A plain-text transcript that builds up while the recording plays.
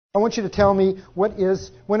I want you to tell me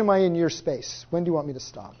when am I in your space? When do you want me to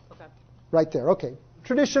stop? Okay. Right there. Okay.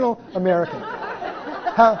 Traditional American.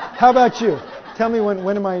 How about you? Tell me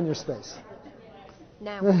when am I in your space?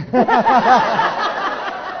 Now.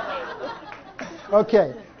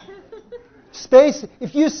 Okay. Space,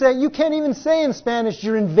 if you say, you can't even say in Spanish,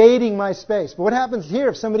 you're invading my space. But what happens here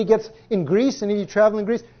if somebody gets in Greece, any of you travel in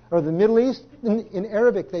Greece, or the Middle East, in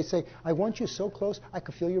Arabic they say, I want you so close, I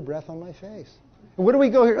could feel your breath on my face. And where do we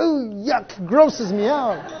go here? Oh, yuck, grosses me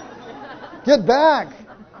out. Get back.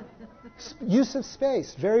 Use of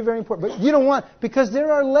space, very, very important. But you don't want, because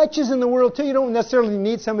there are leches in the world too, you don't necessarily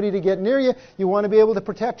need somebody to get near you. You want to be able to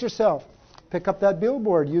protect yourself. Pick up that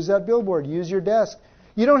billboard, use your desk.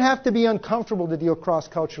 You don't have to be uncomfortable to deal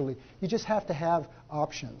cross-culturally. You just have to have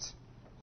options.